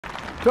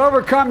To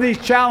overcome these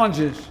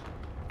challenges,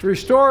 to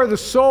restore the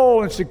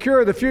soul and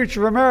secure the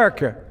future of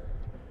America,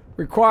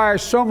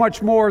 requires so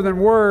much more than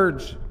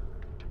words.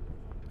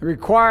 It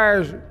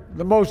requires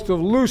the most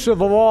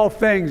elusive of all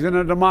things in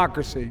a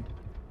democracy: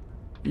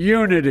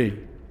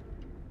 unity.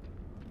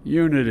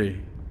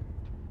 Unity.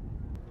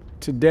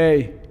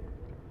 Today,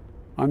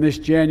 on this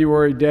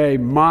January day,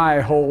 my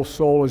whole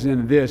soul is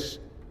in this: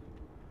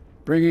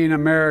 bringing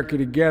America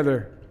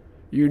together,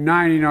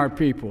 uniting our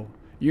people,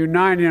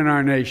 uniting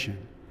our nation.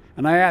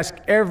 And I ask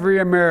every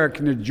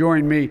American to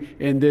join me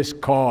in this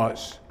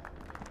cause.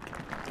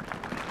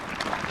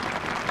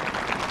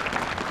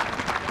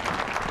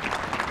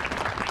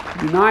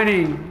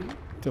 Uniting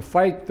to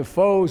fight the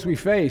foes we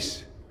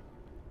face: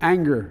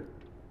 anger,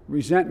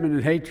 resentment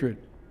and hatred,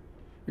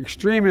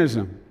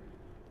 extremism,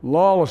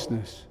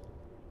 lawlessness,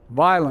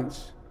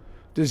 violence,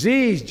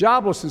 disease,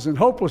 joblessness, and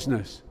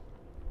hopelessness.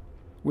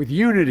 With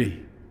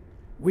unity,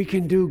 we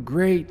can do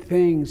great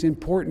things,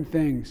 important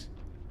things.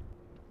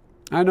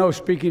 I know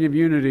speaking of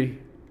unity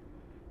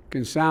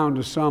can sound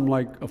to some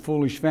like a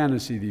foolish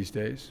fantasy these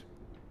days.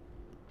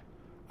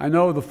 I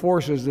know the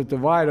forces that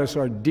divide us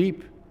are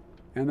deep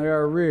and they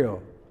are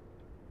real.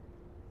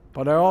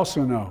 But I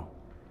also know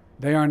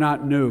they are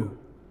not new.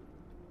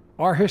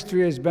 Our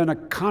history has been a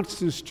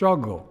constant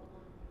struggle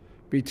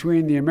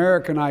between the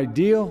American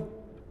ideal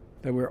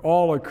that we're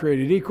all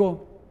created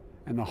equal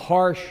and the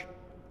harsh,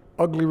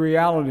 ugly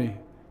reality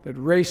that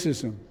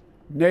racism,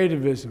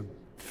 nativism,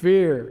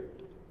 fear,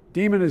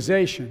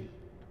 demonization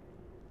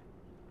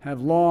have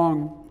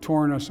long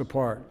torn us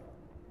apart.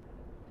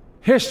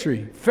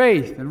 History,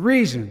 faith, and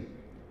reason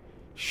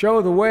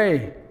show the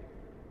way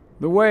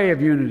of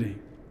unity.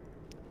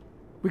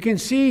 We can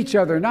see each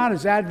other not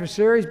as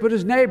adversaries, but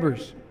as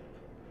neighbors.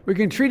 We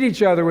can treat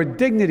each other with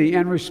dignity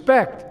and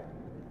respect.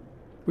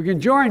 We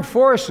can join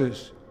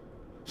forces,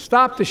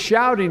 stop the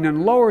shouting,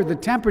 and lower the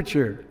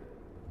temperature.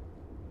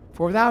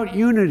 For without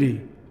unity,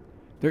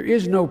 there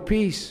is no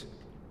peace,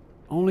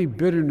 only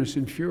bitterness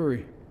and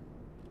fury.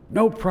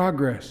 No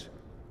progress,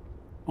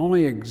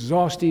 only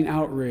exhausting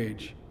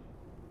outrage.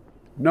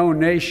 No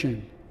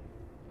nation,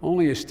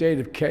 only a state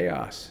of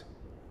chaos.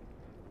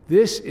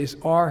 This is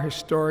our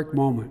historic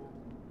moment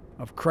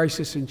of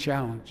crisis and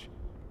challenge,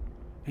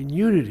 and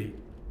unity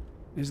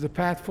is the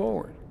path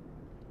forward.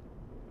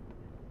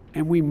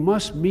 And we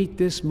must meet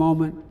this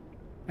moment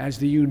as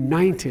the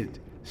United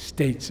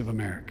States of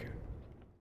America.